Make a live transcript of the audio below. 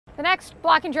The next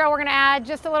blocking drill we're going to add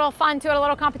just a little fun to it, a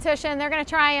little competition. They're going to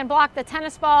try and block the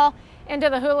tennis ball into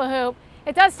the hula hoop.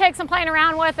 It does take some playing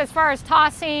around with as far as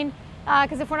tossing,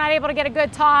 because if we're not able to get a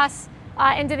good toss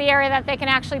into the area that they can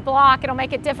actually block, it'll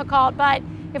make it difficult. But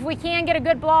if we can get a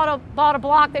good ball to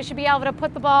block, they should be able to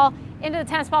put the ball into the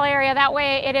tennis ball area. That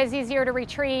way it is easier to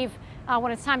retrieve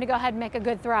when it's time to go ahead and make a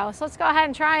good throw. So let's go ahead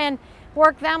and try and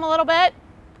work them a little bit.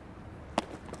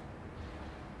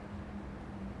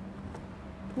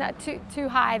 Not too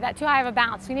high of a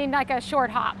bounce. We need like a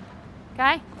short hop,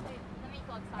 okay?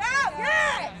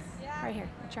 Yes! Right here,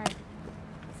 try.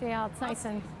 See how it's nice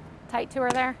and tight to her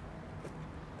there?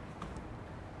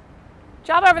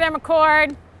 Job over there,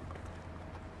 McCord.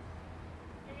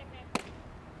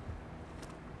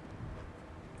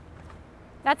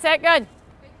 That's it, good.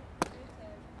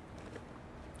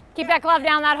 Keep that glove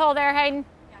down that hole there, Hayden.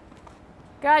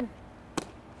 Good.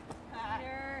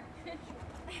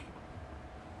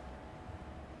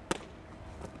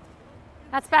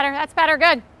 That's better,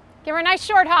 good. Give her a nice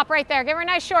short hop right there. Give her a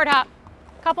nice short hop.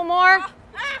 Couple more.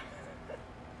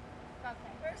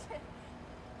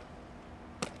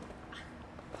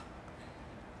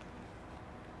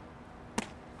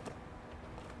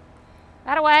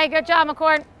 That away, good job,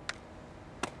 McCord.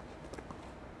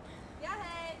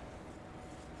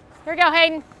 Here we go,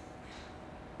 Hayden.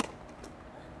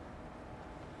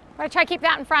 Gotta try to keep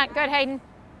that in front. Good, Hayden.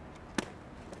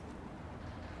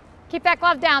 Keep that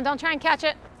glove down. Don't try and catch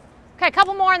it. Okay, a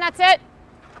couple more and that's it.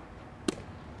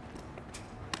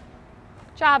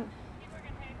 Job.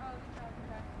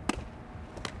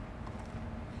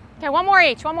 Okay, one more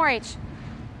each.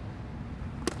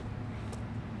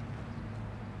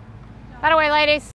 That away, ladies.